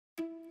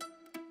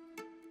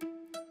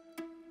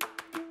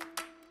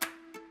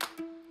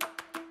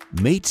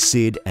Meet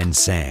Sid and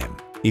Sam.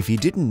 If you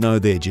didn't know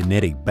their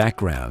genetic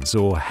backgrounds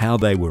or how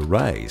they were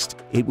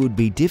raised, it would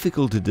be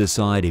difficult to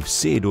decide if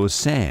Sid or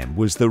Sam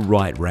was the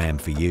right ram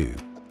for you.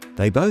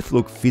 They both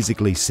look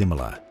physically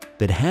similar,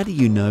 but how do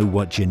you know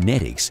what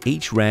genetics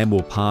each ram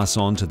will pass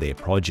on to their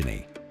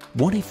progeny?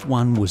 What if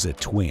one was a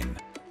twin,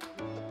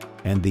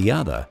 and the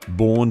other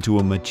born to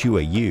a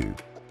mature ewe?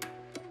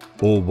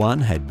 Or one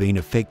had been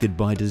affected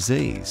by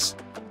disease,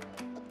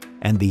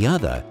 and the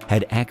other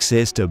had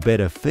access to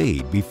better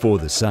feed before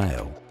the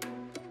sale?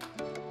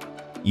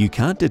 You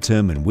can't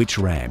determine which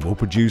ram will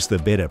produce the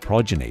better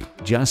progeny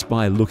just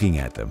by looking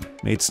at them.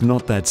 It's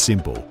not that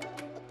simple.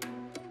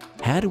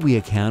 How do we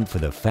account for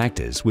the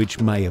factors which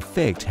may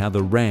affect how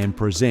the ram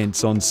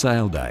presents on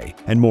sale day,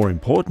 and more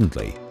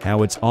importantly,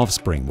 how its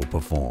offspring will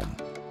perform?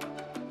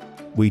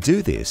 We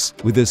do this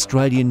with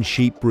Australian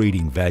Sheep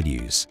Breeding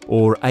Values,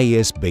 or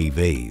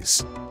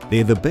ASBVs.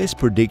 They're the best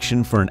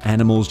prediction for an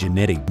animal's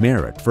genetic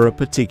merit for a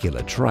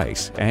particular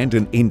trait and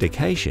an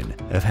indication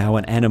of how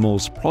an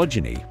animal's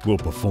progeny will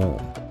perform.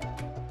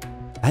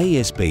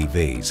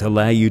 ASBVs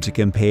allow you to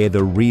compare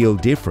the real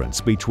difference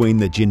between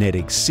the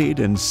genetics Sid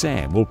and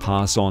Sam will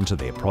pass on to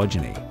their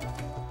progeny.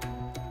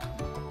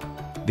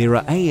 There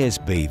are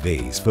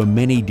ASBVs for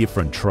many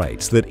different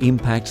traits that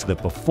impact the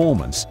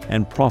performance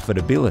and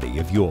profitability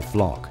of your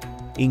flock,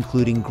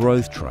 including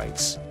growth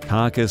traits,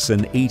 carcass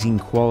and eating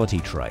quality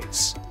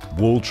traits,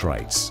 wool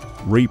traits,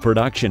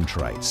 reproduction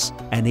traits,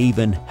 and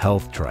even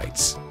health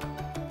traits.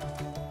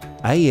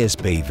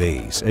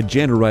 ASBVs are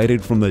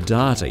generated from the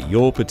data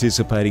your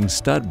participating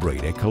stud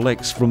breeder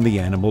collects from the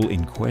animal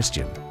in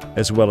question,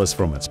 as well as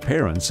from its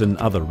parents and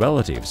other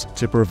relatives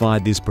to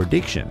provide this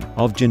prediction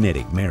of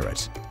genetic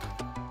merit.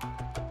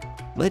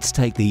 Let's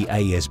take the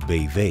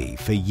ASBV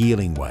for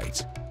yearling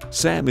weight.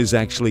 Sam is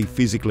actually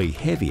physically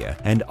heavier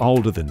and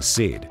older than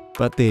Sid,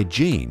 but their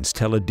genes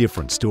tell a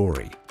different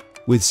story.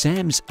 With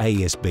Sam's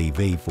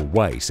ASBV for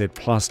weight at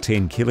plus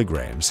 10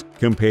 kilograms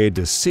compared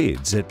to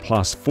Sid's at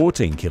plus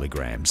 14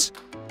 kilograms,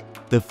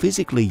 the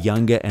physically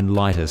younger and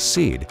lighter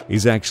Sid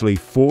is actually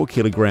 4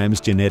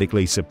 kilograms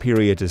genetically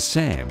superior to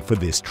Sam for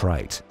this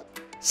trait.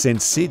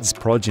 Since Sid's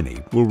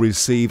progeny will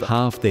receive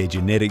half their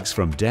genetics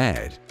from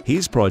Dad,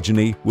 his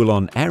progeny will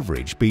on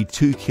average be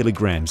 2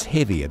 kilograms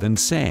heavier than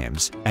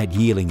Sam's at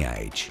yearling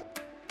age.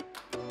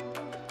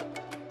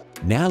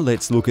 Now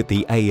let's look at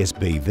the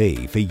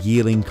ASBV for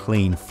yearling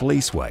clean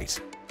fleece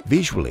weight.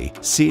 Visually,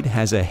 Sid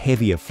has a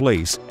heavier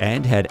fleece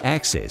and had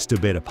access to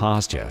better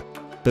pasture.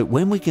 But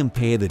when we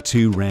compare the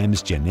two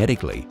rams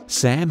genetically,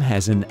 Sam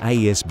has an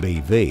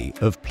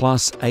ASBV of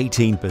plus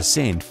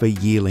 18% for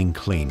yearling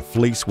clean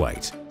fleece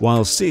weight,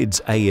 while Sid's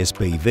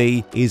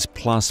ASBV is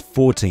plus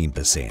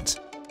 14%.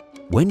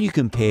 When you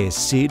compare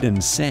Sid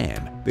and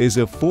Sam, there's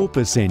a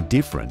 4%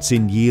 difference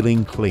in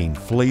yearling clean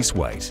fleece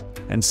weight.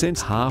 And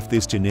since half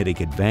this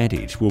genetic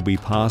advantage will be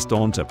passed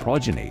on to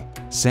progeny,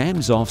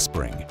 Sam's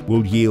offspring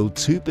will yield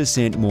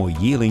 2% more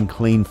yearling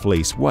clean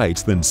fleece weight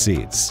than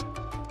Sid's.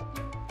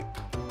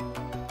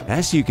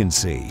 As you can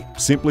see,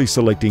 simply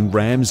selecting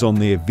rams on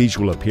their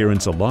visual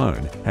appearance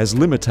alone has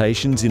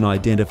limitations in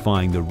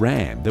identifying the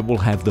ram that will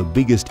have the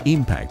biggest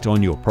impact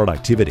on your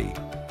productivity.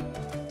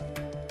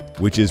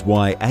 Which is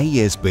why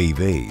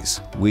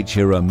ASBVs, which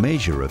are a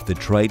measure of the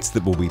traits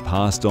that will be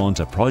passed on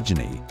to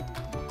progeny,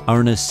 are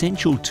an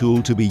essential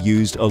tool to be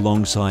used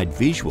alongside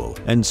visual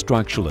and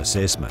structural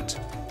assessment.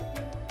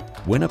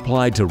 When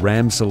applied to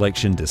ram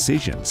selection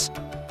decisions,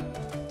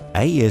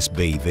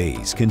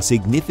 ASBVs can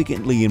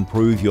significantly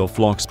improve your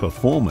flock's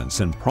performance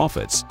and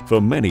profits for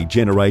many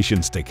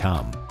generations to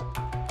come.